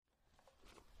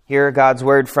Hear God's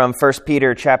word from 1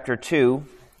 Peter chapter 2,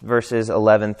 verses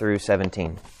 11 through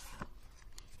 17.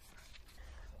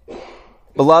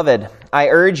 Beloved, I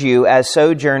urge you as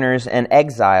sojourners and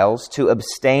exiles to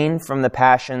abstain from the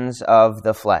passions of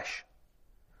the flesh,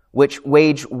 which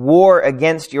wage war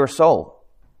against your soul.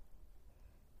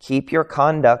 Keep your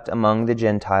conduct among the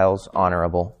Gentiles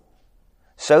honorable,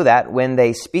 so that when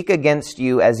they speak against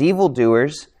you as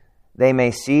evildoers, they may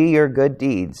see your good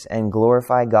deeds and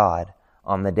glorify God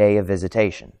on the day of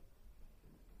visitation.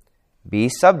 Be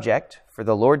subject, for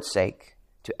the Lord's sake,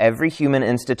 to every human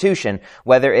institution,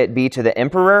 whether it be to the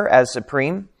emperor as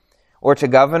supreme, or to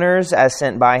governors as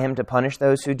sent by him to punish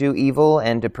those who do evil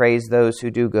and to praise those who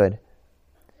do good.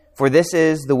 For this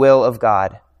is the will of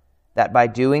God, that by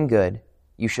doing good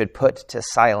you should put to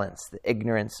silence the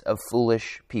ignorance of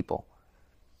foolish people.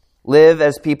 Live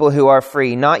as people who are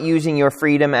free, not using your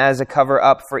freedom as a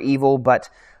cover-up for evil, but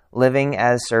living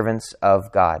as servants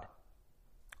of God.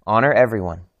 Honor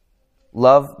everyone.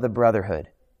 Love the brotherhood.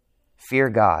 Fear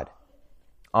God.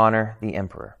 Honor the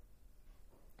emperor.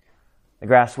 The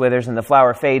grass withers and the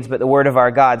flower fades, but the word of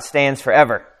our God stands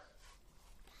forever.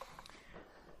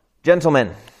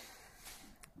 Gentlemen,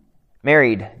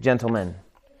 married gentlemen,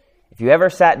 if you ever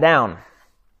sat down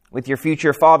with your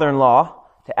future father-in-law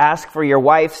to ask for your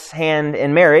wife's hand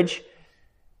in marriage,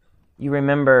 you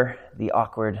remember the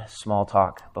awkward small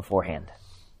talk beforehand.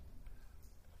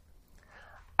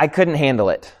 I couldn't handle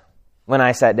it when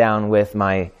I sat down with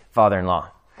my father-in-law.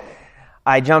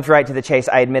 I jumped right to the chase.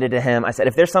 I admitted to him, I said,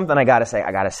 if there's something I got to say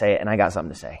it, and I got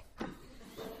something to say.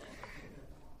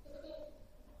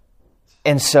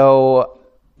 And so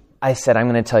I said, I'm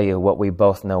going to tell you what we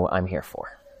both know I'm here for.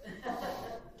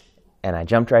 And I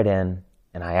jumped right in,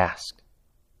 and I asked.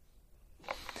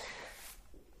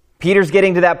 Peter's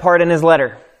getting to that part in his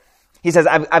letter. He says,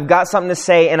 I've got something to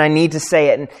say, and I need to say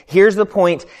it. And here's the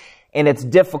point, and it's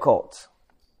difficult.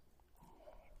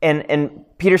 And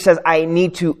Peter says, I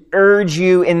need to urge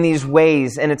you in these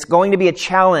ways, and it's going to be a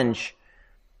challenge.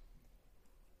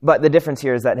 But the difference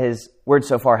here is that his words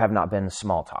so far have not been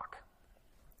small talk.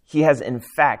 He has, in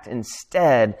fact,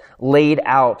 instead laid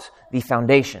out the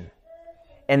foundation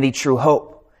and the true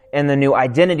hope and the new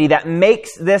identity that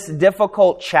makes this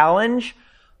difficult challenge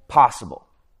possible.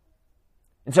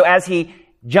 And so as he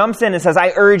jumps in and says,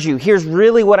 I urge you, here's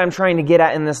really what I'm trying to get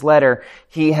at in this letter,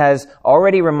 he has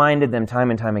already reminded them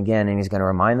time and time again, and he's going to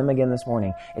remind them again this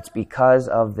morning. It's because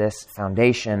of this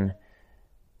foundation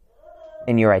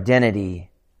in your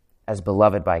identity as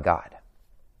beloved by God.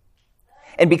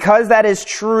 And because that is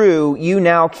true, you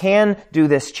now can do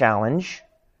this challenge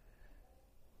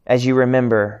as you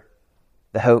remember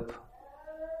the hope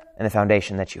and the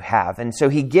foundation that you have. And so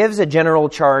he gives a general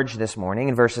charge this morning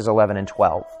in verses 11 and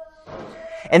 12.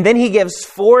 And then he gives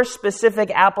 4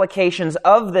 specific applications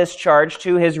of this charge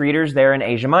to his readers there in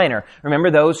Asia Minor.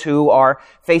 Remember, those who are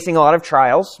facing a lot of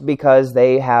trials because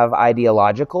they have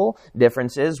ideological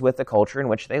differences with the culture in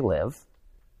which they live.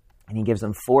 And he gives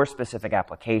them 4 specific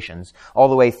applications all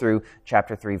the way through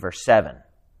chapter 3, verse 7.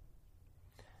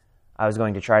 I was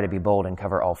going to try to be bold and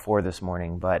cover all 4 this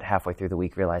morning, but halfway through the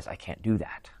week realized I can't do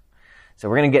that. So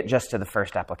we're going to get just to the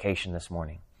first application this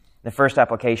morning. The first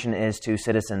application is to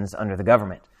citizens under the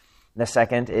government. The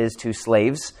second is to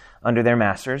slaves under their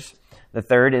masters. The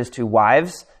third is to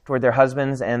wives toward their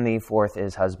husbands, and the fourth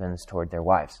is husbands toward their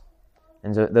wives.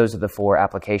 And so those are the 4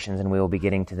 applications, and we will be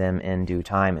getting to them in due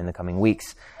time in the coming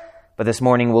weeks. But this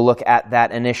morning we'll look at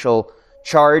that initial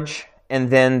charge and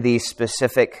then the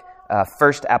specific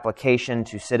first application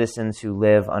to citizens who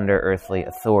live under earthly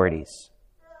authorities.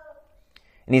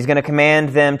 And he's going to command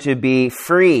them to be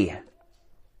free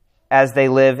as they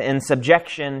live in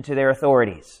subjection to their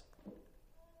authorities.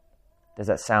 Does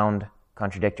that sound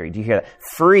contradictory? Do you hear that?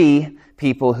 Free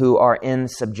people who are in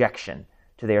subjection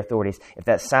to their authorities. If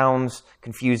that sounds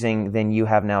confusing, then you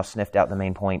have now sniffed out the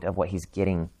main point of what he's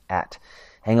getting at.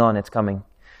 Hang on, it's coming.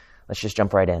 Let's just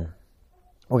jump right in.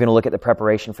 We're going to look at the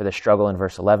preparation for the struggle in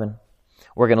verse 11.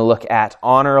 We're going to look at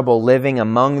honorable living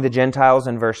among the Gentiles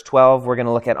in verse 12. We're going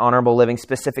to look at honorable living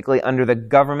specifically under the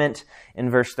government in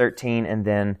verse 13, and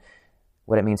then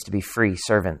what it means to be free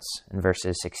servants in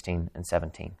verses 16 and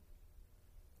 17.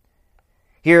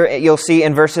 Here you'll see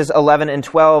in verses 11 and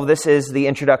 12, this is the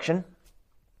introduction.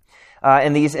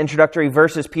 In these introductory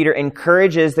verses, Peter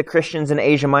encourages the Christians in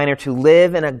Asia Minor to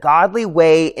live in a godly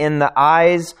way in the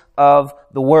eyes of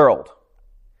the world.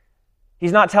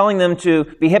 He's not telling them to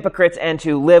be hypocrites and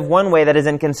to live one way that is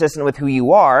inconsistent with who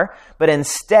you are, but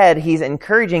instead he's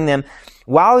encouraging them,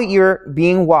 while you're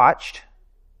being watched,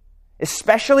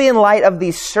 especially in light of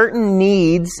these certain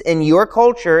needs in your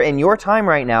culture, in your time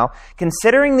right now,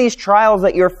 considering these trials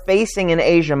that you're facing in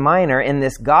Asia Minor, in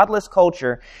this godless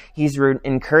culture, he's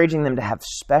encouraging them to have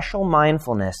special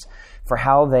mindfulness for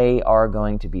how they are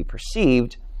going to be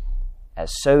perceived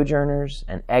as sojourners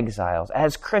and exiles,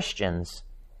 as Christians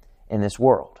in this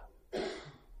world.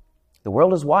 The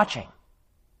world is watching,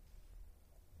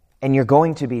 and you're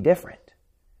going to be different.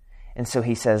 And so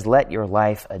he says, let your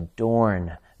life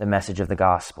adorn the message of the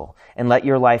gospel, and let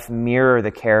your life mirror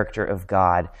the character of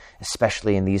God,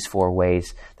 especially in these 4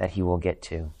 ways that he will get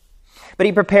to. But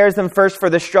he prepares them first for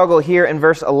the struggle here in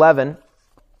verse 11.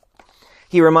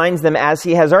 He reminds them, as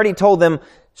he has already told them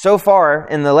so far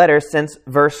in the letter since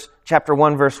chapter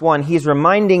 1, verse 1, he's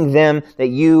reminding them that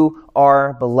you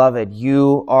are beloved,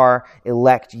 you are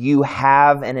elect, you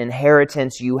have an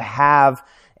inheritance, you have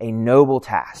a noble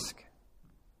task.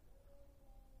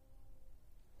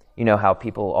 You know how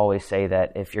people always say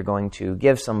that if you're going to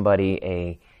give somebody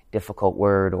a difficult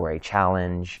word or a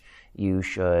challenge, you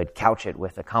should couch it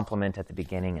with a compliment at the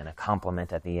beginning and a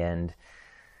compliment at the end.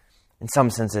 In some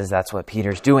senses, that's what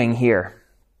Peter's doing here.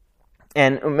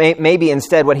 And maybe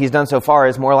instead what he's done so far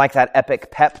is more like that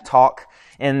epic pep talk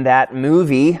in that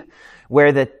movie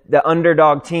where the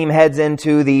underdog team heads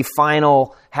into the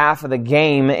final half of the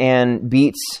game and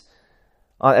beats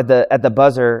at the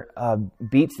buzzer,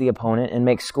 beats the opponent and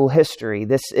makes school history.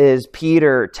 This is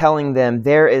Peter telling them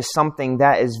there is something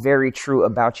that is very true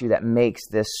about you that makes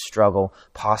this struggle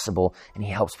possible, and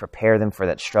he helps prepare them for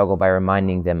that struggle by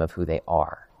reminding them of who they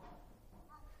are.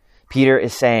 Peter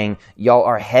is saying, y'all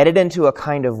are headed into a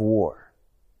kind of war.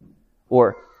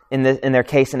 Or in their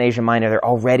case in Asia Minor, they're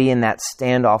already in that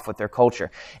standoff with their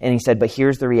culture. And he said, but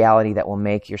here's the reality that will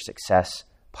make your success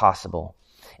possible.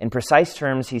 In precise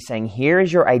terms, he's saying, here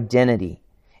is your identity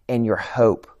and your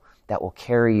hope that will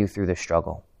carry you through the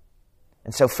struggle.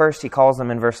 And so first he calls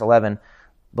them in verse 11,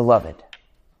 beloved.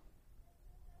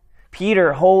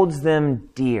 Peter holds them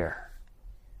dear.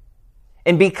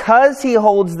 And because he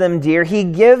holds them dear, he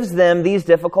gives them these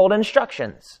difficult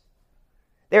instructions.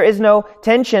 There is no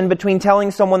tension between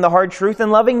telling someone the hard truth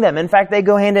and loving them. In fact, they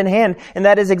go hand in hand, and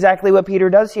that is exactly what Peter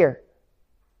does here.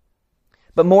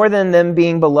 But more than them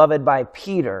being beloved by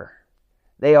Peter,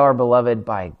 they are beloved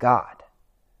by God.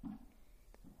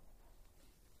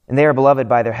 And they are beloved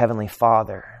by their Heavenly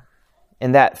Father.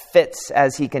 And that fits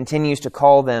as he continues to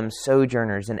call them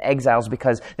sojourners and exiles,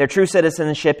 because their true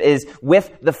citizenship is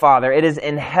with the Father. It is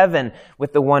in heaven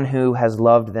with the one who has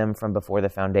loved them from before the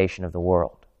foundation of the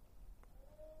world.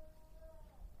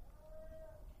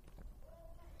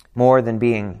 More than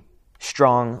being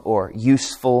strong or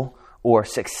useful or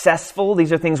successful,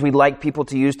 these are things we like people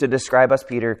to use to describe us.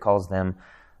 Peter calls them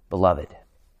beloved.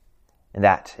 And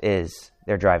that is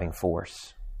their driving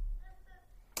force.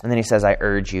 And then he says, I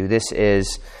urge you. This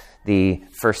is the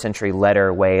first century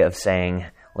letter way of saying,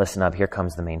 listen up, here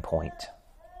comes the main point.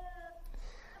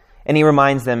 And he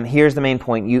reminds them, here's the main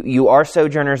point. You are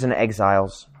sojourners and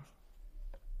exiles.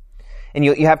 And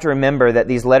you have to remember that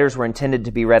these letters were intended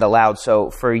to be read aloud.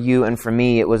 So for you and for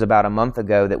me, it was about a month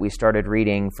ago that we started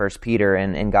reading 1 Peter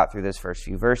and got through those first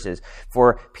few verses.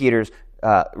 For Peter's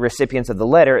recipients of the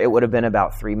letter, it would have been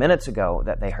about 3 minutes ago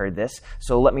that they heard this.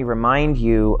 So let me remind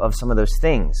you of some of those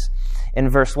things. In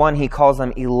verse 1, he calls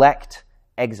them elect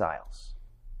exiles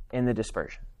in the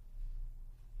dispersion.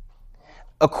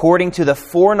 According to the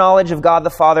foreknowledge of God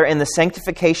the Father and the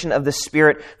sanctification of the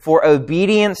Spirit, for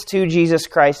obedience to Jesus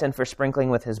Christ and for sprinkling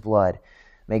with his blood,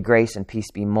 may grace and peace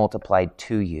be multiplied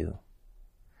to you.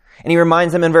 And he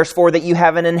reminds them in verse 4 that you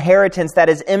have an inheritance that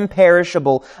is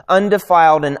imperishable,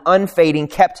 undefiled, and unfading,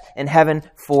 kept in heaven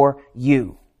for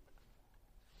you.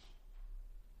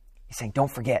 He's saying,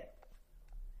 don't forget.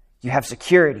 You have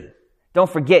security. Don't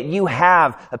forget, you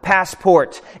have a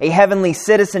passport, a heavenly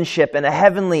citizenship, and a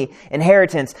heavenly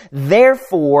inheritance.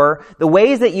 Therefore, the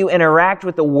ways that you interact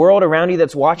with the world around you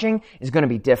that's watching is going to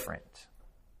be different.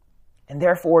 And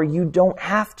therefore, you don't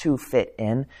have to fit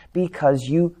in because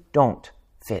you don't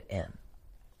fit in.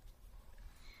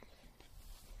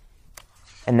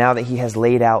 And now that he has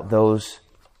laid out those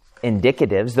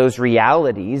indicatives, those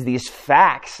realities, these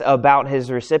facts about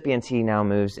his recipients, he now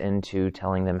moves into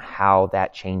telling them how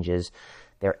that changes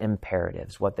their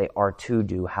imperatives, what they are to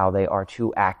do, how they are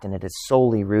to act, and it is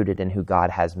solely rooted in who God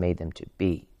has made them to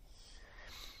be.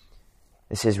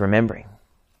 This is remembering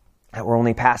that we're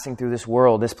only passing through this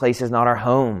world. This place is not our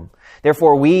home.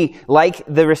 Therefore, we, like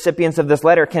the recipients of this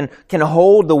letter, can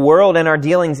hold the world and our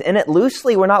dealings in it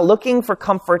loosely. We're not looking for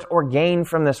comfort or gain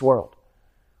from this world.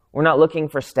 We're not looking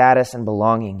for status and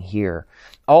belonging here.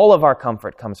 All of our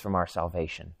comfort comes from our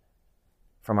salvation.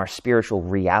 from our spiritual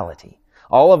reality.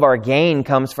 All of our gain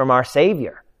comes from our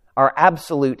Savior, our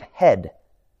absolute head.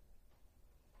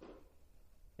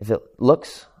 If it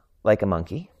looks like a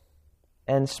monkey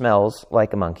and smells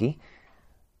like a monkey,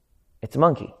 it's a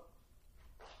monkey.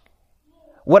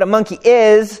 What a monkey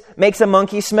is makes a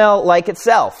monkey smell like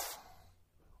itself.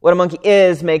 What a monkey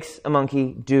is makes a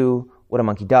monkey do what a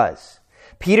monkey does.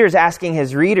 Peter's asking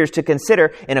his readers to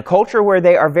consider, in a culture where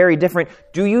they are very different,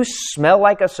 do you smell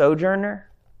like a sojourner?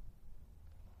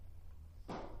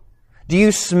 Do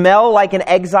you smell like an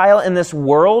exile in this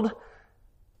world?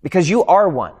 Because you are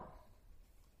one.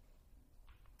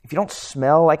 If you don't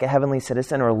smell like a heavenly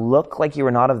citizen or look like you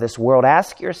are not of this world,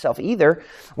 ask yourself either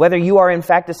whether you are in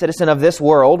fact a citizen of this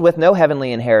world with no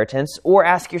heavenly inheritance, or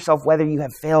ask yourself whether you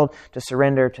have failed to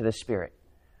surrender to the Spirit.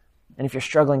 And if you're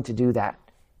struggling to do that,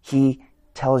 He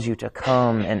tells you to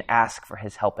come and ask for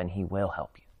His help, and He will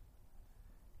help you.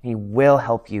 He will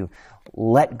help you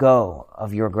let go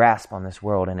of your grasp on this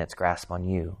world and its grasp on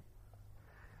you.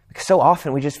 Because so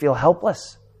often we just feel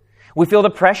helpless. We feel the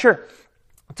pressure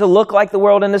to look like the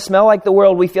world and to smell like the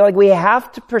world. We feel like we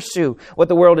have to pursue what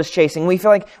the world is chasing. We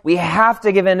feel like we have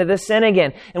to give in to this sin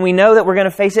again. And we know that we're going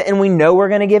to face it, and we know we're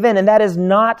going to give in. And that is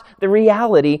not the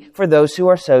reality for those who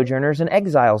are sojourners and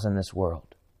exiles in this world.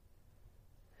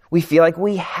 We feel like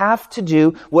we have to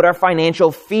do what our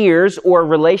financial fears or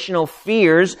relational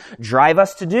fears drive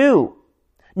us to do.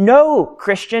 No,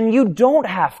 Christian, you don't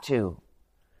have to.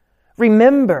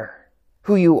 Remember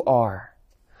who you are.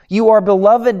 You are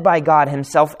beloved by God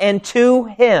Himself, and to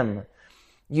Him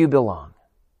you belong.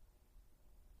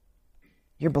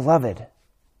 You're beloved.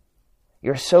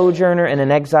 You're a sojourner and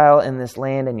an exile in this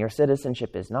land, and your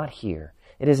citizenship is not here.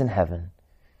 It is in heaven.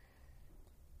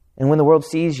 And when the world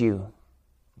sees you,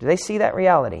 do they see that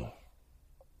reality?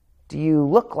 Do you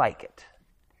look like it?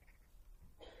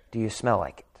 Do you smell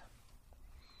like it?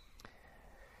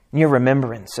 Your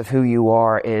remembrance of who you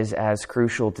are is as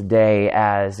crucial today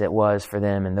as it was for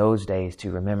them in those days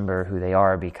to remember who they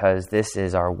are, because this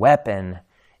is our weapon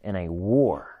in a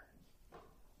war.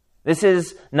 This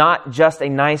is not just a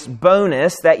nice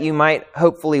bonus that you might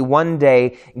hopefully one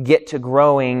day get to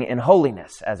growing in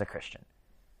holiness as a Christian.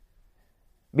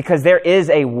 Because there is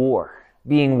a war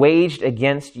being waged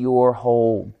against your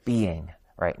whole being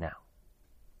right now.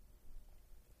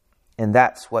 And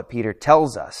that's what Peter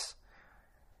tells us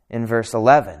in verse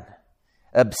 11.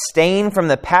 Abstain from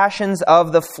the passions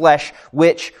of the flesh,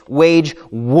 which wage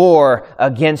war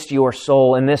against your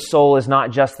soul. And this soul is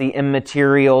not just the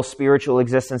immaterial spiritual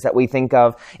existence that we think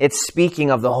of. It's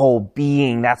speaking of the whole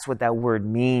being. That's what that word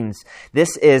means.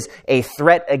 This is a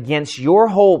threat against your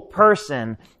whole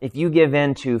person if you give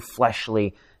in to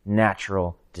fleshly,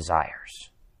 natural desires.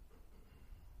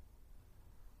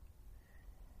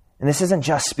 And this isn't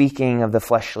just speaking of the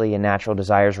fleshly and natural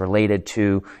desires related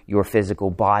to your physical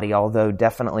body, although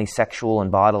definitely sexual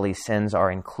and bodily sins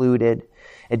are included.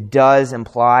 It does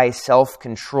imply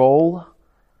self-control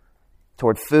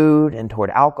toward food and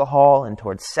toward alcohol and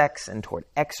toward sex and toward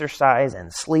exercise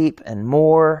and sleep and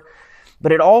more.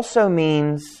 But it also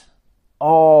means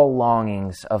all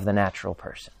longings of the natural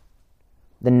person,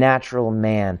 the natural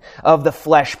man, of the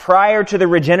flesh, prior to the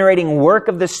regenerating work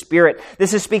of the Spirit.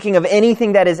 This is speaking of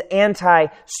anything that is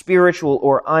anti-spiritual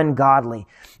or ungodly.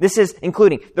 This is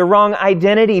including the wrong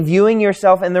identity, viewing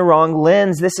yourself in the wrong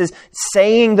lens. This is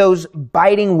saying those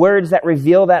biting words that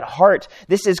reveal that heart.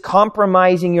 This is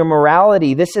compromising your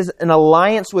morality. This is an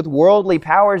alliance with worldly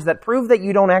powers that prove that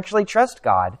you don't actually trust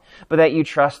God, but that you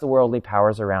trust the worldly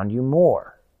powers around you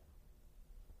more.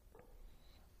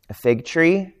 A fig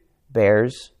tree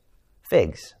bears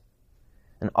figs.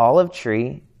 An olive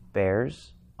tree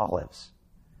bears olives.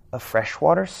 A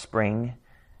freshwater spring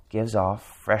gives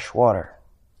off fresh water.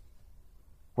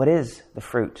 What is the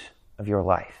fruit of your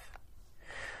life?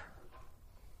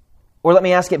 Or let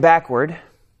me ask it backward.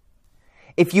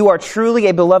 If you are truly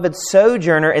a beloved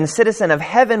sojourner and citizen of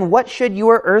heaven, what should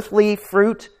your earthly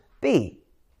fruit be?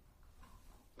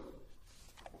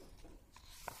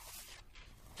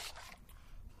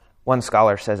 One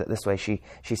scholar says it this way. She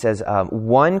says,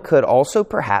 one could also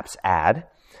perhaps add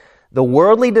the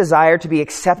worldly desire to be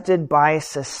accepted by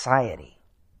society.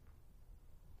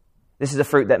 This is a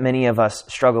fruit that many of us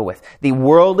struggle with. The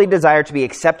worldly desire to be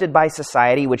accepted by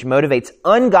society, which motivates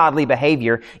ungodly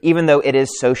behavior, even though it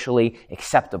is socially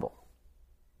acceptable.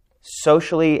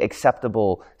 Socially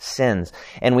acceptable sins.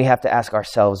 And we have to ask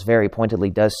ourselves very pointedly,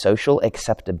 does social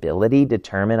acceptability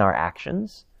determine our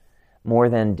actions more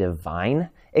than divine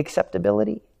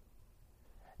acceptability?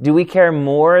 Do we care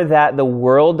more that the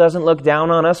world doesn't look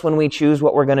down on us when we choose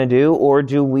what we're going to do, or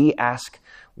do we ask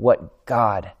what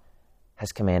God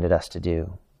has commanded us to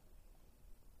do.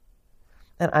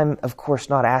 And I'm, of course,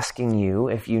 not asking you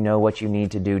if you know what you need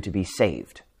to do to be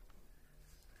saved.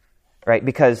 Right?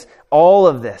 Because all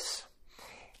of this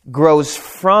grows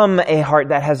from a heart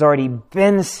that has already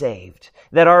been saved,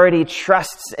 that already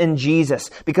trusts in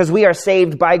Jesus, because we are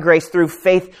saved by grace through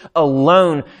faith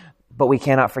alone. But we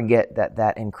cannot forget that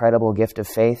that incredible gift of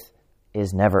faith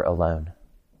is never alone.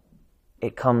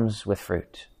 It comes with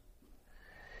fruit.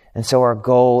 And so our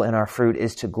goal and our fruit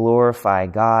is to glorify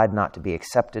God, not to be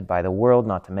accepted by the world,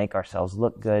 not to make ourselves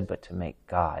look good, but to make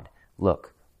God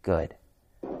look good.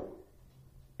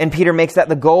 And Peter makes that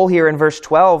the goal here in verse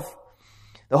 12.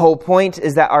 The whole point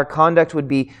is that our conduct would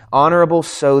be honorable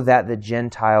so that the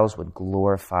Gentiles would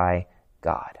glorify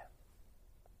God.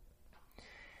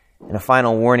 And a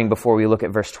final warning before we look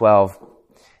at verse 12.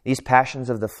 These passions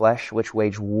of the flesh which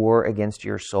wage war against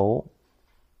your soul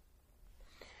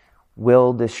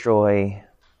will destroy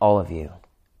all of you.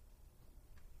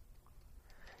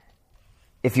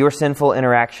 If your sinful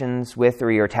interactions with or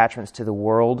your attachments to the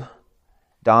world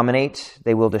dominate,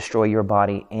 they will destroy your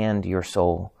body and your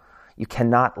soul. You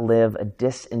cannot live a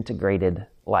disintegrated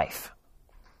life.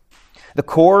 The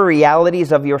core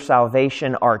realities of your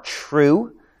salvation are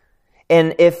true.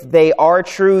 And if they are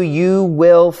true, you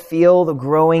will feel the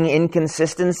growing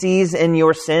inconsistencies in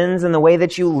your sins and the way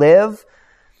that you live.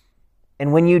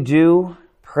 And when you do,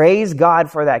 praise God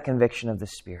for that conviction of the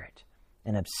Spirit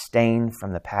and abstain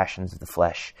from the passions of the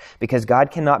flesh, because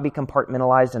God cannot be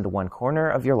compartmentalized into one corner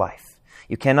of your life.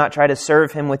 You cannot try to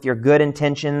serve Him with your good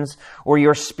intentions or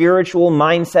your spiritual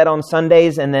mindset on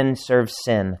Sundays and then serve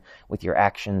sin with your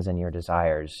actions and your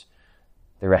desires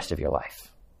the rest of your life.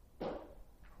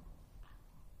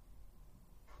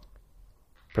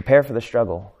 Prepare for the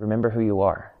struggle. Remember who you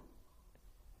are.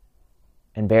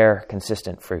 And bear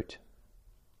consistent fruit.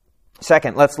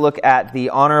 Second, let's look at the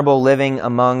honorable living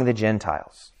among the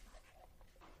Gentiles.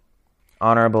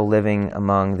 Honorable living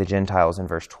among the Gentiles in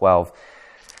verse 12.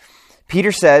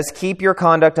 Peter says, keep your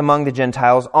conduct among the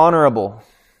Gentiles honorable.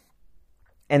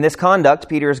 And this conduct,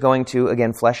 Peter is going to,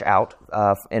 again, flesh out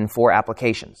in 4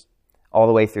 applications, all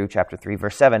the way through chapter 3,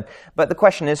 verse 7. But the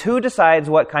question is, who decides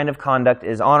what kind of conduct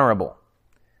is honorable?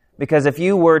 Because if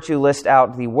you were to list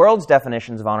out the world's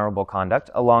definitions of honorable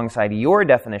conduct alongside your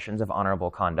definitions of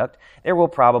honorable conduct, there will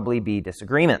probably be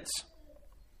disagreements.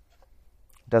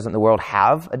 Doesn't the world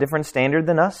have a different standard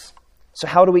than us? So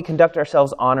how do we conduct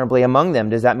ourselves honorably among them?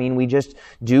 Does that mean we just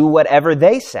do whatever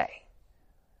they say?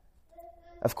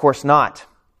 Of course not.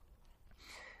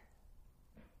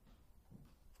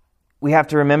 We have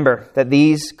to remember that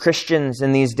these Christians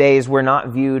in these days were not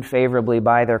viewed favorably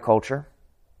by their culture.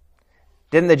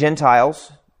 Didn't the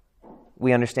Gentiles,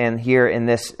 we understand here in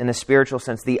a spiritual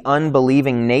sense, the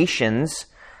unbelieving nations,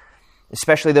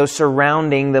 especially those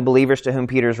surrounding the believers to whom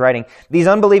Peter is writing, these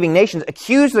unbelieving nations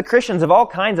accused the Christians of all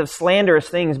kinds of slanderous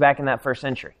things back in that first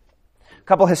century. A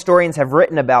couple historians have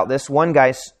written about this. One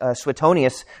guy,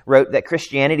 Suetonius, wrote that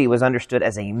Christianity was understood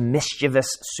as a mischievous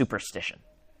superstition.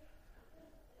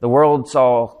 The world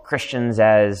saw Christians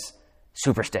as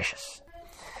superstitious.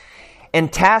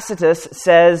 And Tacitus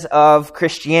says of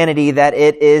Christianity that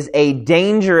it is a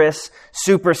dangerous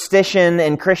superstition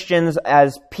and Christians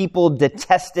as people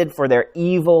detested for their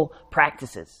evil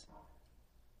practices.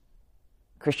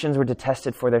 Christians were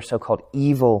detested for their so-called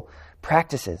evil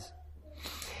practices.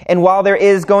 And while there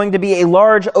is going to be a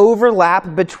large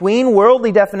overlap between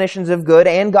worldly definitions of good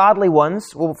and godly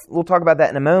ones, we'll talk about that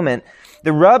in a moment,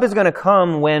 the rub is going to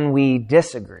come when we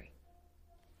disagree.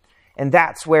 And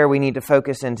that's where we need to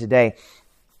focus in today.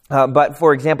 But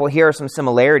for example, here are some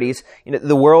similarities.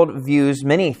 The world views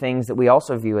many things that we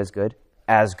also view as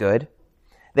good.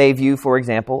 They view, for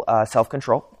example,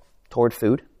 self-control toward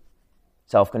food,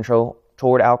 self-control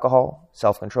toward alcohol,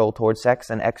 self-control toward sex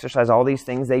and exercise. All these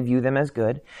things, they view them as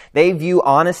good. They view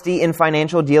honesty in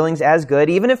financial dealings as good.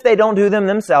 Even if they don't do them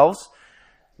themselves,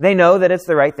 they know that it's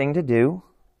the right thing to do.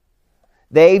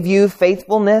 They view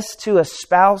faithfulness to a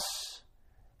spouse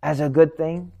as a good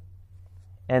thing.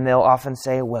 And they'll often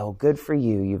say, well, good for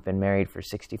you. You've been married for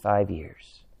 65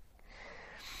 years.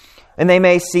 And they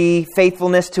may see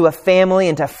faithfulness to a family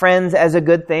and to friends as a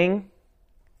good thing.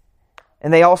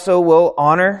 And they also will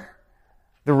honor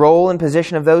the role and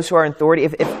position of those who are in authority.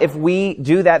 If we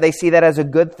do that, they see that as a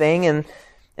good thing. And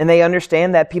they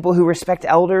understand that people who respect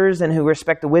elders and who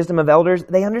respect the wisdom of elders,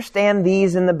 they understand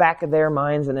these in the back of their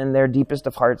minds and in their deepest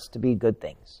of hearts to be good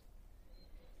things.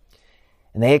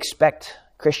 And they expect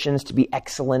Christians to be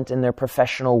excellent in their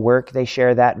professional work. They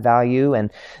share that value, and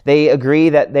they agree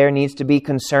that there needs to be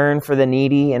concern for the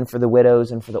needy and for the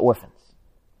widows and for the orphans.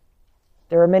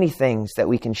 There are many things that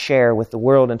we can share with the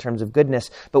world in terms of goodness,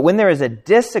 but when there is a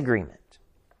disagreement,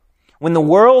 when the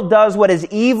world does what is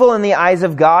evil in the eyes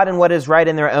of God and what is right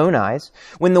in their own eyes,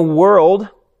 when the world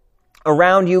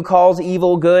around you calls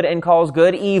evil good and calls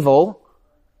good evil,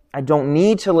 I don't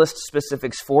need to list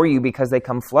specifics for you because they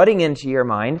come flooding into your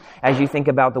mind as you think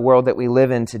about the world that we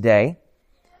live in today.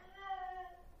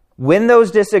 When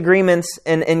those disagreements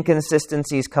and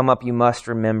inconsistencies come up, you must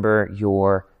remember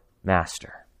your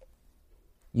master.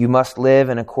 You must live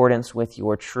in accordance with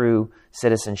your true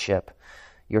citizenship,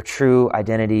 your true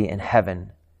identity in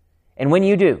heaven. And when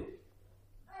you do,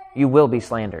 you will be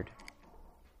slandered.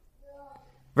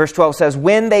 Verse 12 says,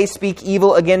 when they speak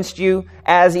evil against you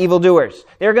as evildoers,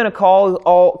 they're going to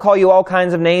call you all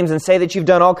kinds of names and say that you've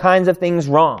done all kinds of things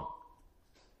wrong.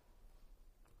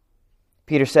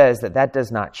 Peter says that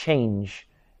does not change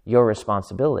your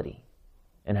responsibility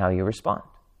in how you respond.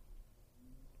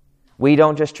 We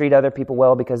don't just treat other people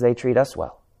well because they treat us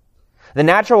well. The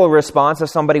natural response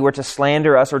if somebody were to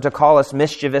slander us or to call us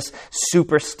mischievous,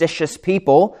 superstitious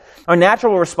people, our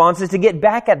natural response is to get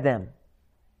back at them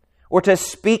or to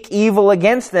speak evil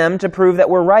against them to prove that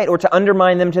we're right or to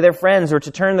undermine them to their friends or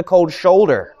to turn the cold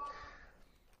shoulder.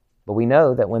 But we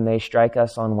know that when they strike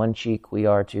us on one cheek, we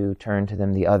are to turn to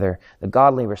them the other. The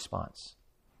godly response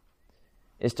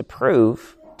is to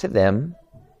prove to them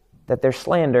that their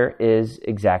slander is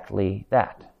exactly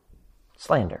that,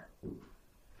 slander.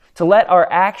 To let our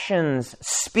actions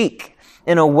speak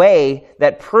in a way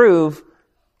that prove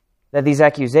that these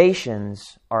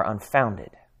accusations are unfounded.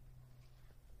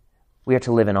 We are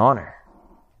to live in honor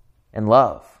and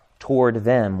love toward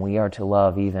them. We are to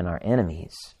love even our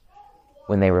enemies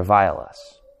when they revile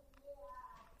us.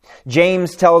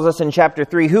 James tells us in chapter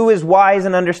 3, who is wise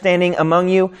and understanding among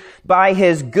you? By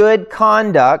his good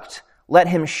conduct, let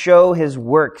him show his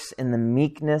works in the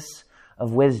meekness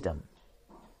of wisdom.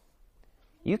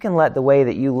 You can let the way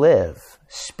that you live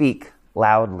speak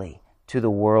loudly to the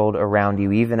world around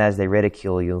you, even as they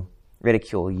ridicule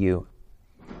you.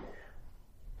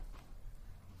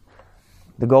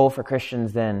 The goal for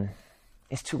Christians then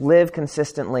is to live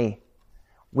consistently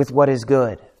with what is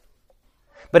good.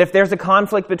 But if there's a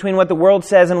conflict between what the world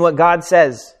says and what God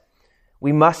says,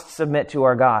 we must submit to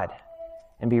our God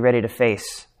and be ready to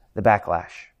face the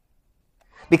backlash.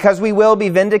 Because we will be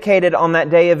vindicated on that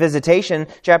day of visitation.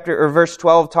 Verse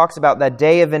 12 talks about that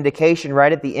day of vindication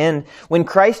right at the end. When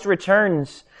Christ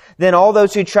returns, then all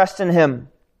those who trust in him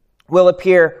will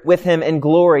appear with him in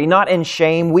glory, not in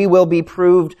shame. We will be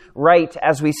proved right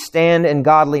as we stand in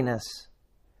godliness.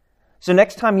 So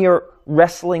next time you're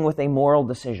wrestling with a moral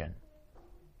decision,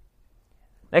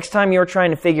 next time you're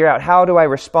trying to figure out how do I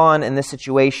respond in this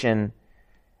situation,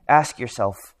 ask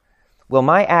yourself, will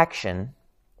my action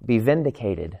be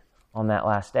vindicated on that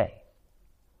last day?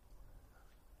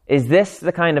 Is this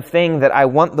the kind of thing that I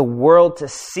want the world to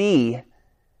see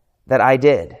that I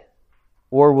did?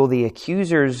 Or will the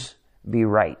accusers be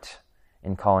right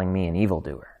in calling me an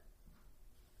evildoer?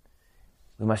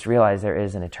 We must realize there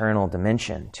is an eternal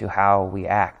dimension to how we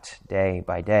act day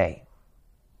by day.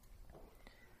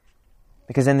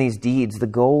 Because in these deeds, the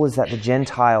goal is that the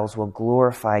Gentiles will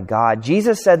glorify God.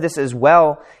 Jesus said this as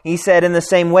well. He said, in the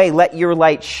same way, let your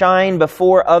light shine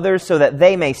before others so that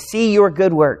they may see your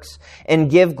good works and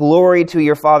give glory to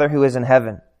your Father who is in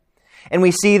heaven. And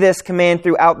we see this command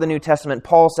throughout the New Testament.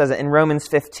 Paul says it in Romans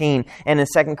 15 and in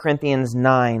 2 Corinthians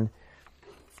 9.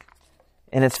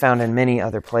 And it's found in many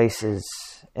other places.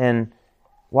 And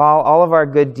while all of our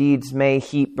good deeds may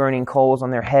heap burning coals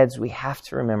on their heads, we have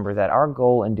to remember that our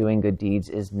goal in doing good deeds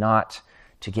is not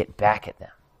to get back at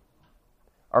them.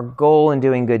 Our goal in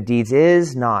doing good deeds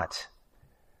is not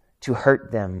to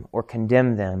hurt them or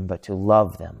condemn them, but to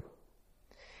love them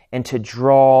and to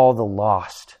draw the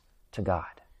lost to God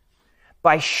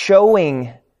by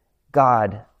showing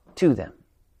God to them.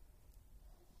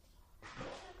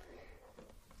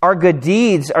 Our good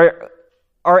deeds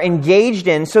are engaged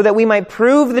in so that we might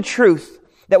prove the truth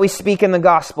that we speak in the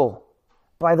gospel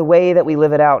by the way that we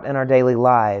live it out in our daily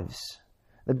lives.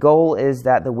 The goal is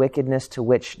that the wickedness to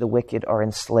which the wicked are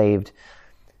enslaved,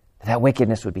 that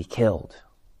wickedness would be killed,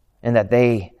 and that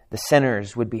the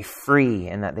sinners, would be free,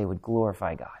 and that they would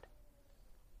glorify God.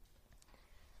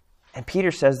 And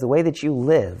Peter says the way that you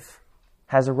live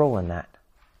has a role in that.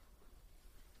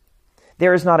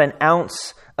 There is not an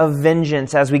ounce of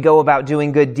vengeance as we go about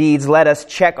doing good deeds. Let us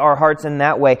check our hearts in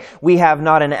that way. We have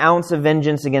not an ounce of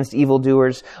vengeance against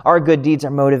evildoers. Our good deeds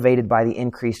are motivated by the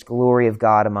increased glory of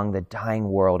God among the dying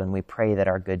world, and we pray that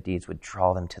our good deeds would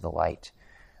draw them to the light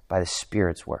by the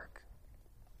Spirit's work.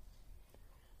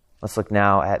 Let's look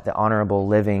now at the honorable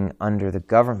living under the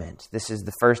government. This is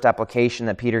the first application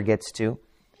that Peter gets to.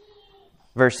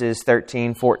 Verses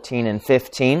 13, 14, and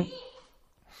 15.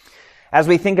 As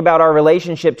we think about our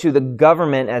relationship to the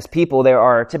government as people, there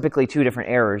are typically two different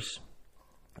errors.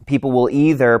 People will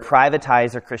either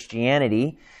privatize their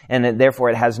Christianity, and therefore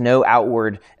it has no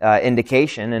outward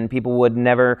indication, and people would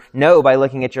never know by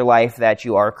looking at your life that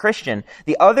you are a Christian.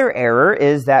 The other error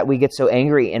is that we get so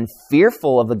angry and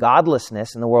fearful of the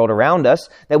godlessness in the world around us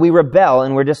that we rebel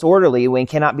and we're disorderly. We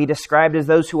cannot be described as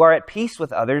those who are at peace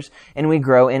with others, and we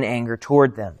grow in anger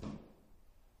toward them.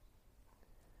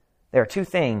 There are two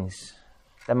things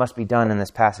that must be done in this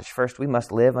passage. First, we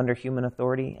must live under human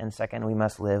authority, and second, we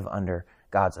must live under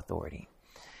God's authority.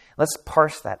 Let's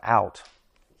parse that out.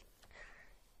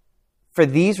 For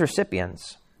these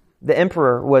recipients, the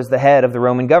emperor was the head of the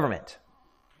Roman government.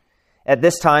 At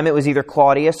this time, it was either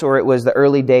Claudius or it was the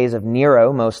early days of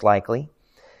Nero, most likely.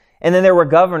 And then there were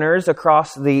governors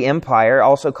across the empire,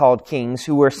 also called kings,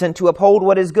 who were sent to uphold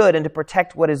what is good and to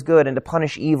protect what is good and to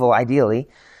punish evil, ideally.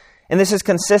 And this is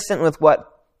consistent with what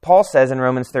Paul says in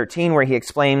Romans 13, where he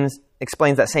explains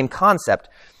that same concept.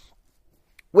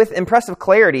 With impressive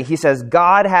clarity, he says,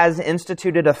 God has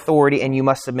instituted authority and you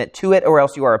must submit to it, or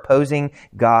else you are opposing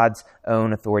God's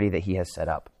own authority that he has set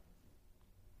up.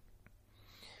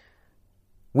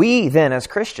 We then, as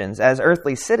Christians, as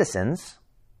earthly citizens,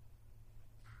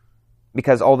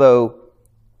 because although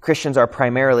Christians are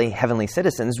primarily heavenly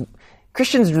citizens,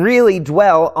 Christians really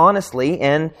dwell honestly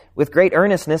and with great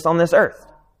earnestness on this earth.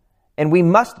 And we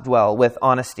must dwell with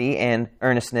honesty and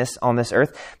earnestness on this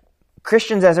earth.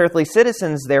 Christians as earthly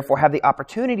citizens, therefore, have the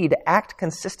opportunity to act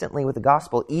consistently with the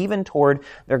gospel, even toward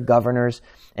their governors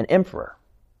and emperor.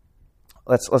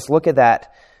 Let's look at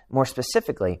that more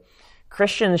specifically.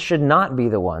 Christians should not be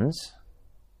the ones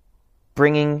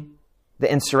bringing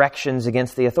the insurrections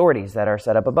against the authorities that are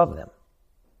set up above them.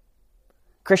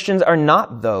 Christians are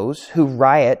not those who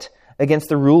riot against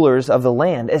the rulers of the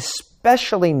land,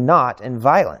 especially not in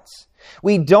violence.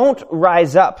 We don't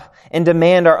rise up and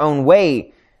demand our own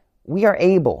way. We are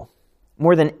able,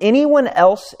 more than anyone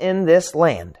else in this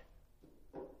land,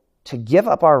 to give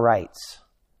up our rights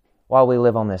while we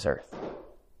live on this earth.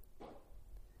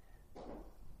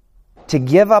 To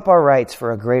give up our rights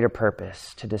for a greater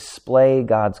purpose, to display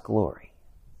God's glory.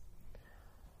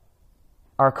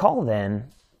 Our call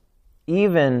then,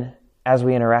 even as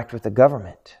we interact with the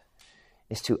government,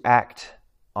 is to act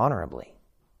honorably.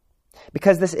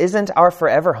 Because this isn't our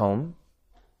forever home.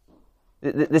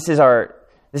 This is our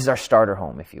starter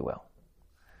home, if you will.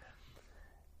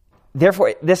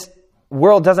 Therefore, this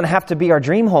world doesn't have to be our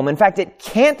dream home. In fact, it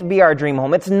can't be our dream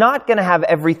home. It's not going to have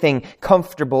everything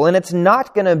comfortable, and it's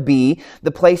not going to be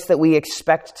the place that we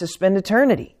expect to spend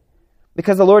eternity,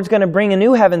 because the Lord's going to bring a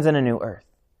new heavens and a new earth.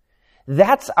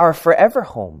 That's our forever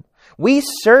home. We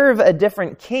serve a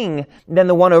different king than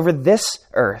the one over this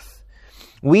earth.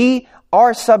 We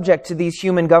are subject to these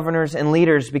human governors and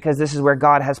leaders because this is where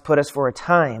God has put us for a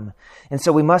time. And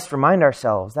so we must remind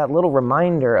ourselves, that little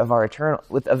reminder of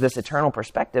this eternal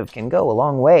perspective can go a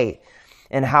long way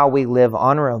in how we live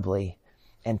honorably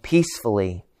and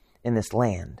peacefully in this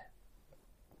land.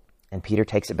 And Peter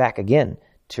takes it back again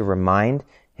to remind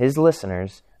his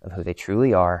listeners of who they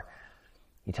truly are.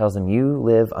 He tells them, you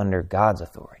live under God's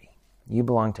authority. You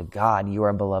belong to God. You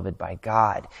are beloved by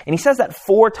God. And he says that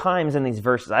 4 times in these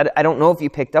verses. I don't know if you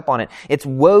picked up on it. It's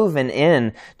woven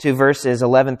in to verses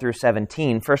 11 through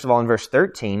 17. First of all, in verse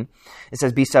 13, it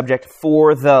says, be subject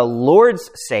for the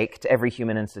Lord's sake to every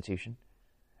human institution.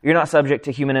 You're not subject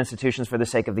to human institutions for the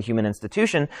sake of the human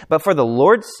institution, but for the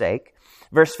Lord's sake.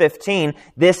 Verse 15,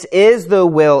 this is the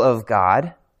will of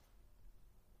God,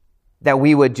 that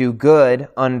we would do good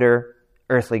under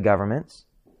earthly governments.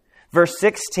 Verse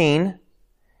 16,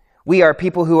 we are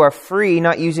people who are free,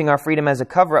 not using our freedom as a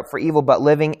cover-up for evil, but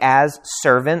living as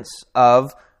servants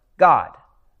of God.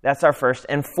 That's our first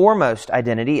and foremost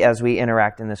identity as we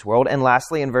interact in this world. And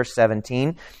lastly, in verse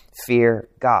 17, fear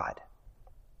God.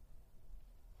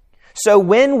 So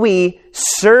when we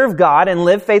serve God and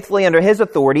live faithfully under His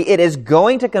authority, it is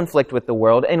going to conflict with the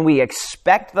world, and we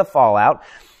expect the fallout.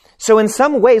 So in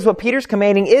some ways, what Peter's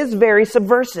commanding is very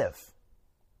subversive.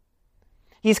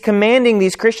 He's commanding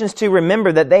these Christians to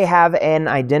remember that they have an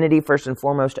identity first and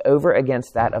foremost over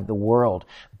against that of the world.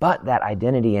 But that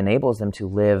identity enables them to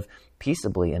live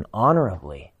peaceably and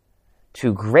honorably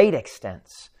to great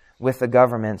extents with the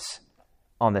governments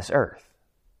on this earth.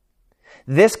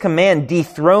 This command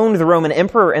dethroned the Roman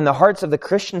emperor in the hearts of the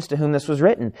Christians to whom this was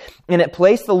written, and it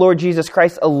placed the Lord Jesus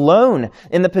Christ alone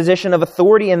in the position of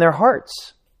authority in their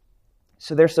hearts.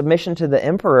 So their submission to the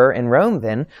emperor in Rome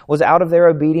then was out of their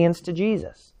obedience to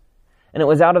Jesus. And it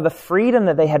was out of the freedom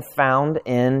that they had found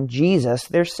in Jesus,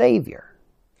 their Savior.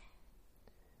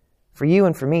 For you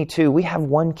and for me too, we have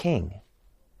one king.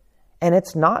 And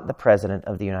it's not the President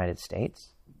of the United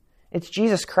States. It's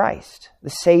Jesus Christ, the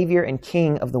Savior and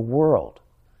King of the world.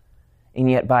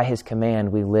 And yet by His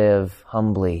command we live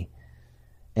humbly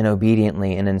and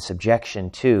obediently and in subjection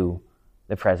to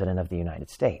the President of the United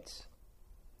States.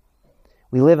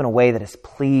 We live in a way that is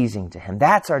pleasing to Him.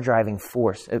 That's our driving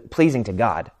force, pleasing to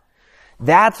God.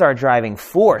 That's our driving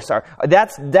force.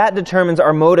 That determines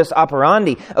our modus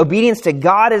operandi. Obedience to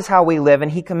God is how we live, and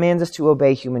He commands us to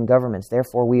obey human governments.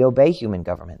 Therefore, we obey human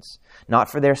governments, not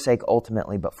for their sake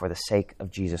ultimately, but for the sake of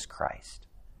Jesus Christ.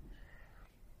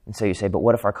 And so you say, but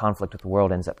what if our conflict with the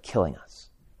world ends up killing us?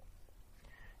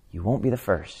 You won't be the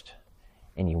first,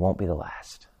 and you won't be the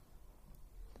last.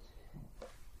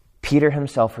 Peter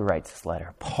himself who writes this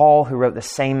letter, Paul who wrote the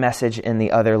same message in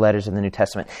the other letters in the New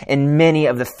Testament, and many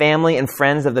of the family and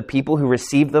friends of the people who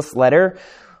received this letter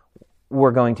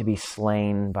were going to be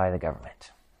slain by the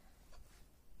government.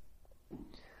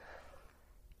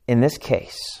 In this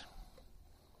case,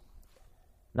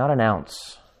 not an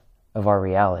ounce of our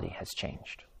reality has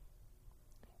changed.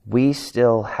 We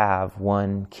still have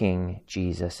one King,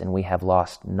 Jesus, and we have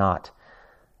lost not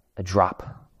a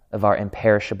drop of our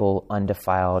imperishable,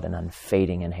 undefiled, and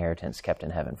unfading inheritance kept in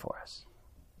heaven for us.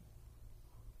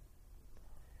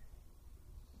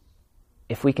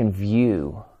 If we can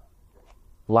view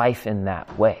life in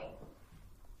that way,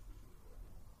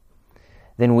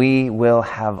 then we will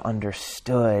have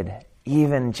understood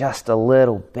even just a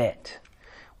little bit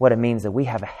what it means that we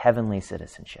have a heavenly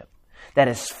citizenship that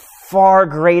is far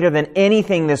greater than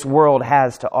anything this world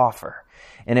has to offer.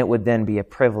 And it would then be a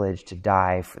privilege to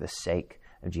die for the sake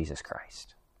of Jesus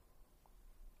Christ.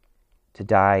 To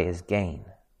die is gain.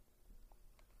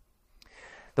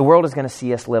 The world is going to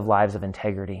see us live lives of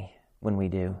integrity when we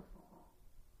do.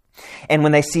 And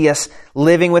when they see us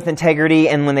living with integrity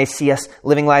and when they see us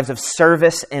living lives of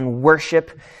service and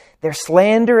worship, their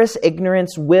slanderous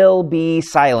ignorance will be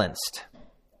silenced.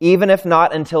 Even if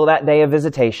not until that day of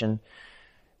visitation,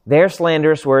 their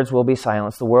slanderous words will be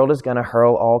silenced. The world is going to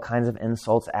hurl all kinds of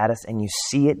insults at us, and you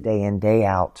see it day in, day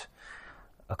out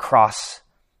across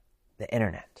the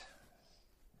internet.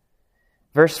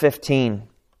 Verse 15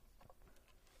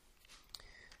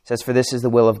 says, "For this is the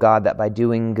will of God, that by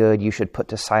doing good you should put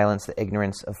to silence the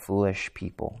ignorance of foolish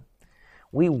people."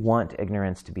 We want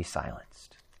ignorance to be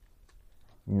silenced.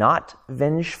 Not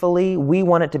vengefully. We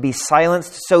want it to be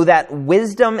silenced so that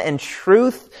wisdom and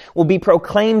truth will be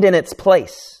proclaimed in its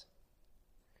place.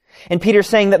 And Peter's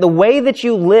saying that the way that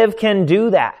you live can do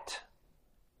that.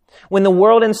 When the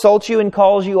world insults you and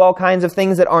calls you all kinds of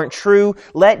things that aren't true,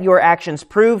 let your actions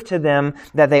prove to them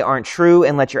that they aren't true,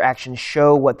 and let your actions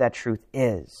show what that truth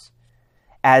is,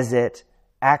 as it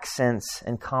accents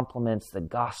and complements the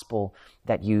gospel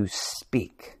that you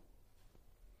speak.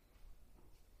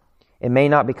 It may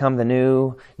not become the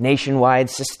new nationwide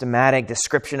systematic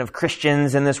description of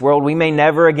Christians in this world. We may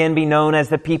never again be known as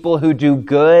the people who do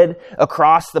good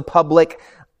across the public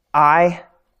eye.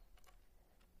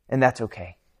 And that's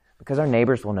okay, because our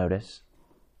neighbors will notice.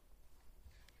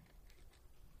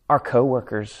 Our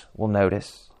coworkers will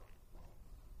notice.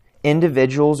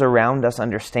 Individuals around us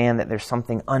understand that there's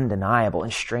something undeniable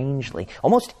and strangely,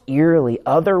 almost eerily,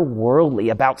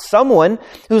 otherworldly about someone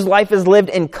whose life is lived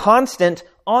in constant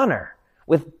honor,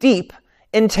 with deep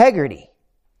integrity.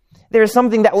 There is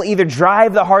something that will either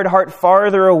drive the hard heart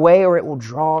farther away, or it will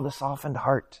draw the softened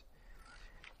heart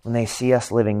when they see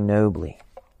us living nobly.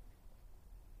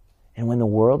 And when the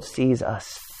world sees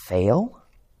us fail,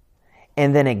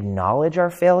 and then acknowledge our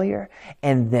failure,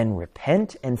 and then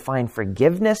repent and find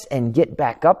forgiveness and get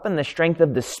back up in the strength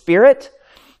of the Spirit,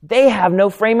 they have no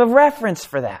frame of reference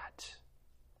for that.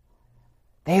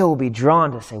 They will be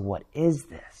drawn to say, what is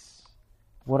this?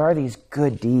 What are these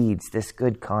good deeds, this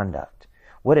good conduct?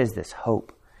 What is this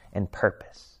hope and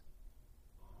purpose?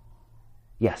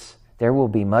 Yes, there will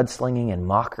be mudslinging and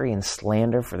mockery and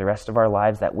slander for the rest of our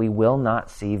lives that we will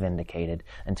not see vindicated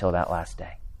until that last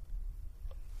day.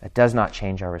 That does not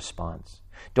change our response.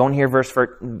 Don't hear verse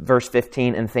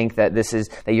 15 and think that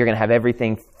that you're going to have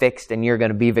everything fixed and you're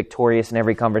going to be victorious in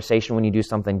every conversation when you do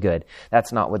something good.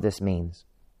 That's not what this means.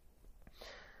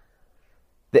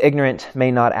 The ignorant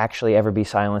may not actually ever be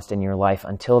silenced in your life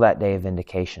until that day of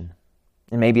vindication.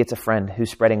 And maybe it's a friend who's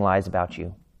spreading lies about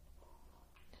you.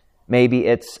 Maybe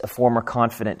it's a former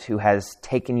confidant who has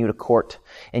taken you to court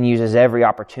and uses every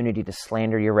opportunity to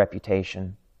slander your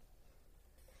reputation.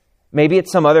 Maybe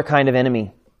it's some other kind of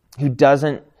enemy who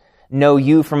doesn't know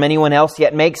you from anyone else,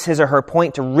 yet makes his or her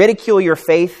point to ridicule your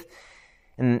faith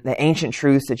and the ancient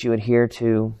truths that you adhere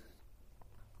to.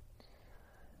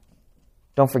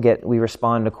 Don't forget, we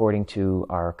respond according to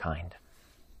our kind,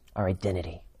 our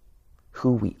identity,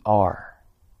 who we are.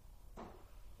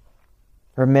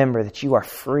 Remember that you are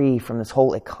free from this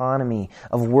whole economy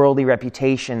of worldly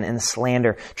reputation and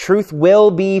slander. Truth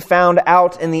will be found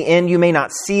out in the end. You may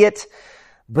not see it,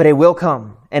 but it will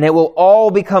come. And it will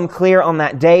all become clear on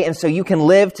that day. And so you can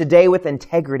live today with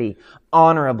integrity,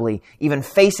 honorably, even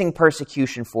facing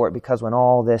persecution for it. Because when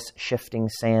all this shifting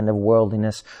sand of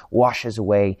worldliness washes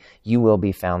away, you will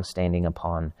be found standing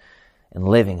upon and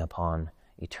living upon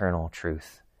eternal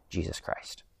truth, Jesus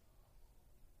Christ.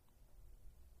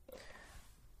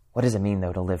 What does it mean,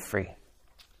 though, to live free?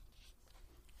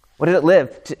 What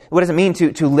does it mean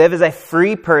to live as a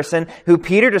free person who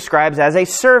Peter describes as a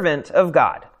servant of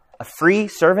God? A free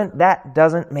servant? That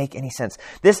doesn't make any sense.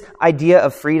 This idea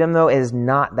of freedom, though, is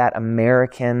not that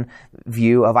American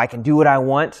view of I can do what I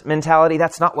want mentality.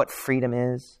 That's not what freedom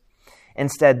is.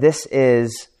 Instead, this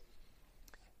is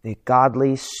the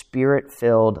godly,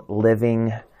 spirit-filled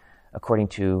living according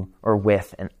to or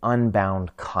with an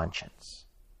unbound conscience.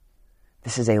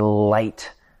 This is a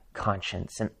light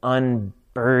conscience, an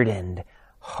unburdened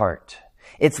heart.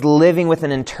 It's living with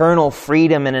an internal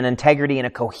freedom and an integrity and a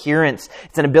coherence.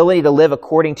 It's an ability to live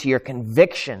according to your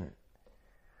conviction.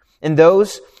 And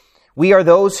we are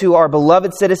those who are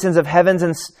beloved citizens of heaven,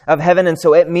 and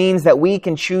so it means that we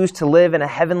can choose to live in a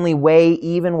heavenly way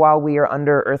even while we are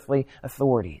under earthly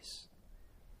authorities.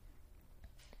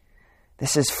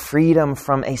 This is freedom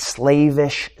from a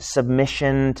slavish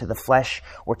submission to the flesh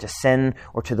or to sin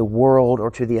or to the world or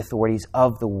to the authorities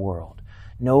of the world.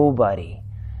 Nobody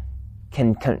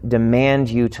can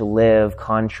demand you to live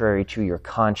contrary to your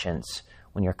conscience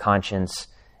when your conscience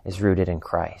is rooted in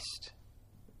Christ.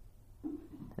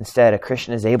 Instead, a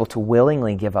Christian is able to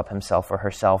willingly give up himself or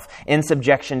herself in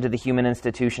subjection to the human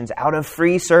institutions out of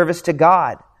free service to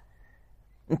God.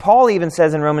 And Paul even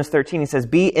says in Romans 13, he says,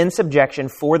 be in subjection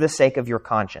for the sake of your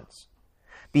conscience.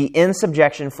 Be in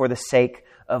subjection for the sake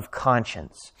of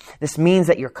conscience. This means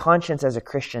that your conscience as a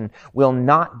Christian will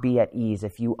not be at ease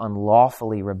if you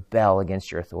unlawfully rebel against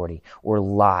your authority or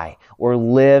lie or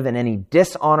live in any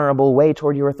dishonorable way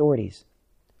toward your authorities.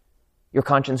 Your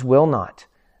conscience will not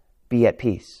be at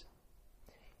peace.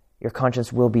 Your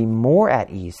conscience will be more at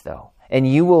ease, though. And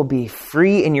you will be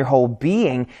free in your whole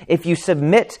being if you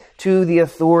submit to the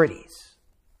authorities.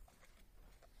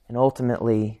 And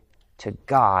ultimately to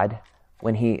God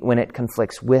when it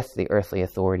conflicts with the earthly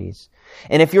authorities.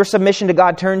 And if your submission to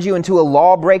God turns you into a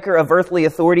lawbreaker of earthly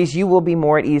authorities, you will be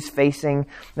more at ease facing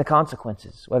the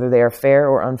consequences, whether they are fair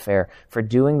or unfair, for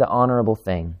doing the honorable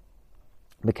thing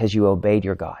because you obeyed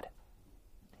your God.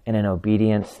 And in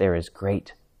obedience there is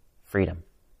great freedom.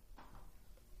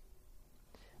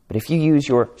 But if you use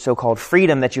your so-called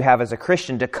freedom that you have as a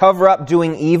Christian to cover up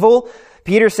doing evil,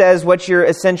 Peter says what you're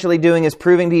essentially doing is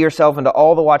proving to yourself and to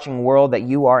all the watching world that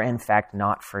you are in fact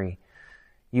not free.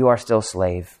 You are still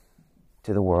slave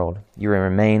to the world. You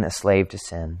remain a slave to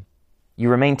sin. You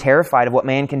remain terrified of what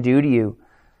man can do to you.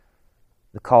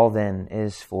 The call then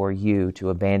is for you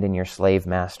to abandon your slave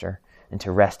master and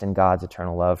to rest in God's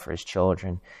eternal love for his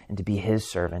children and to be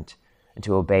his servant and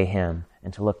to obey him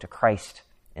and to look to Christ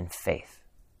in faith.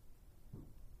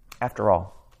 After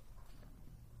all,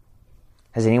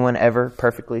 has anyone ever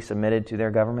perfectly submitted to their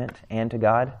government and to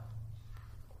God?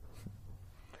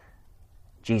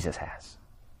 Jesus has.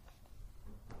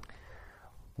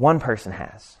 One person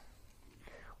has.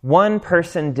 One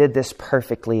person did this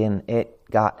perfectly and it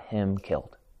got him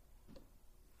killed.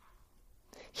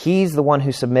 He's the one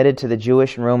who submitted to the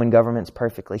Jewish and Roman governments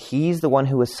perfectly. He's the one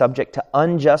who was subject to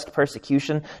unjust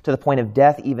persecution to the point of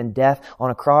death, even death on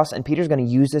a cross. And Peter's going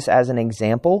to use this as an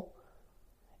example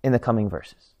in the coming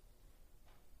verses.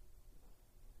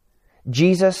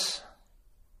 Jesus,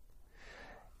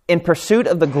 in pursuit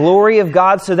of the glory of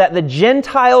God so that the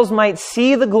Gentiles might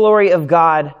see the glory of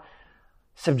God,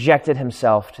 subjected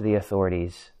himself to the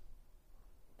authorities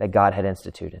that God had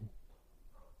instituted.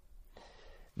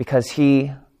 Because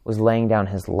he was laying down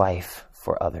his life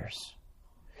for others.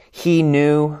 He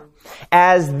knew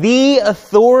as the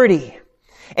authority,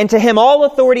 and to him all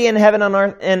authority in heaven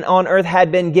and on earth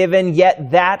had been given,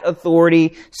 yet that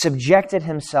authority subjected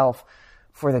himself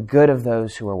for the good of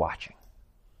those who were watching.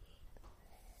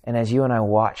 And as you and I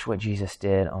watch what Jesus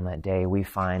did on that day, we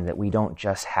find that we don't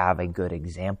just have a good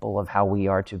example of how we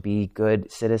are to be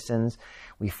good citizens.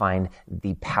 We find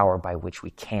the power by which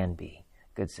we can be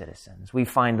good citizens. We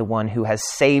find the one who has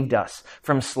saved us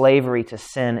from slavery to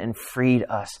sin and freed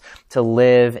us to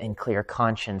live in clear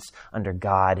conscience under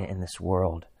God in this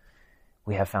world.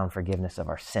 We have found forgiveness of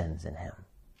our sins in him.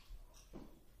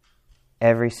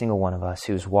 Every single one of us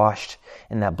who's washed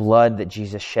in that blood that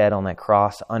Jesus shed on that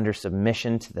cross under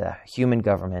submission to the human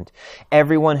government,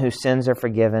 everyone whose sins are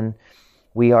forgiven,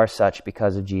 we are such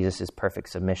because of Jesus' perfect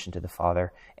submission to the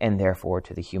Father and therefore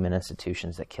to the human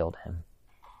institutions that killed him.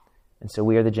 And so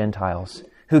we are the Gentiles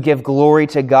who give glory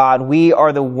to God. We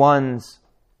are the ones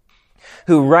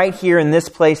who right here in this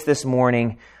place this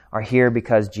morning are here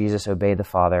because Jesus obeyed the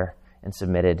Father and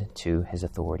submitted to his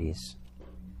authorities.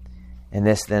 And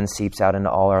this then seeps out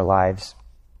into all our lives.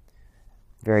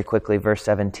 Very quickly, verse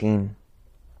 17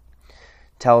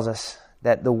 tells us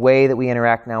that the way that we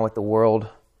interact now with the world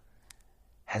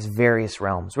has various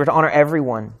realms. We're to honor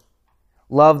everyone,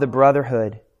 love the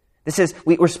brotherhood.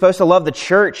 We're supposed to love the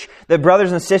church, the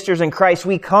brothers and sisters in Christ.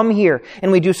 We come here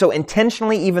and we do so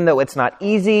intentionally, even though it's not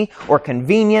easy or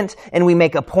convenient. And we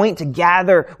make a point to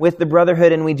gather with the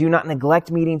brotherhood, and we do not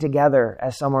neglect meeting together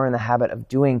as some are in the habit of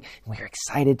doing. We are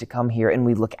excited to come here, and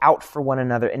we look out for one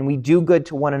another, and we do good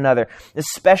to one another,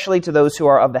 especially to those who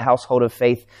are of the household of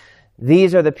faith.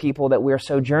 These are the people that we're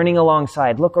sojourning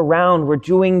alongside. Look around. We're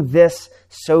doing this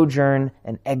sojourn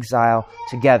and exile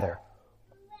together,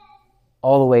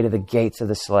 all the way to the gates of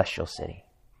the celestial city.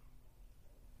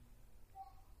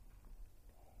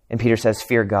 And Peter says,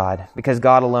 fear God, because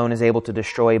God alone is able to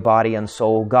destroy body and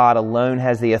soul. God alone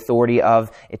has the authority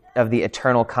of the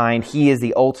eternal kind. He is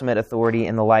the ultimate authority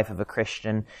in the life of a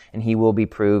Christian, and he will be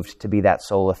proved to be that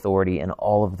sole authority in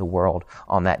all of the world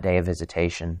on that day of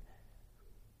visitation.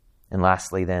 And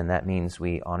lastly, then, that means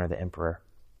we honor the emperor.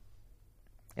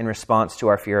 In response to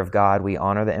our fear of God, we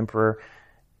honor the emperor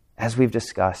as we've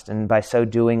discussed, and by so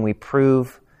doing, we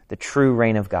prove the true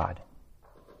reign of God.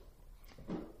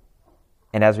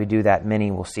 And as we do that,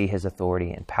 many will see his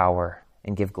authority and power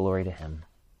and give glory to him.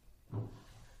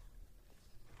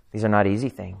 These are not easy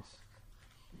things.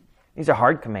 These are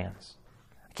hard commands.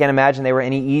 I can't imagine they were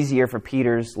any easier for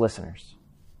Peter's listeners.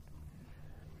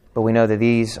 But we know that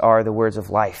these are the words of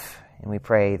life, and we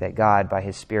pray that God, by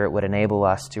his Spirit, would enable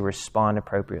us to respond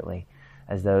appropriately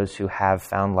as those who have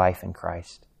found life in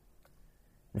Christ.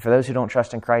 And for those who don't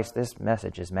trust in Christ, this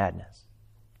message is madness.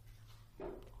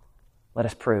 Let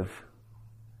us prove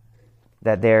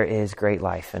that there is great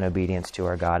life in obedience to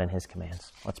our God and his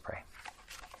commands. Let's pray.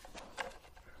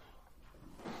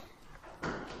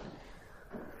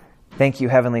 Thank you,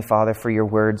 Heavenly Father, for your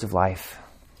words of life.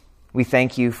 We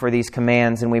thank you for these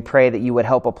commands, and we pray that you would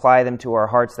help apply them to our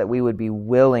hearts, that we would be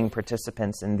willing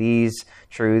participants in these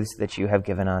truths that you have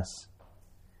given us.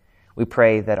 We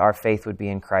pray that our faith would be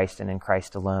in Christ and in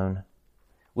Christ alone.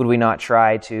 Would we not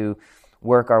try to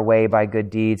work our way by good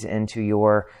deeds into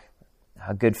your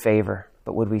good favor,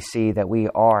 but would we see that we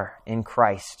are in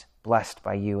Christ, blessed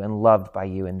by you and loved by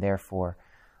you, and therefore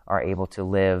are able to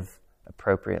live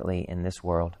appropriately in this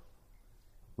world.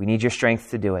 We need your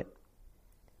strength to do it.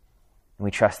 And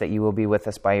we trust that you will be with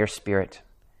us by your Spirit.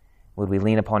 Would we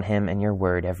lean upon him and your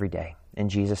word every day? In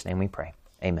Jesus' name we pray.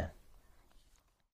 Amen.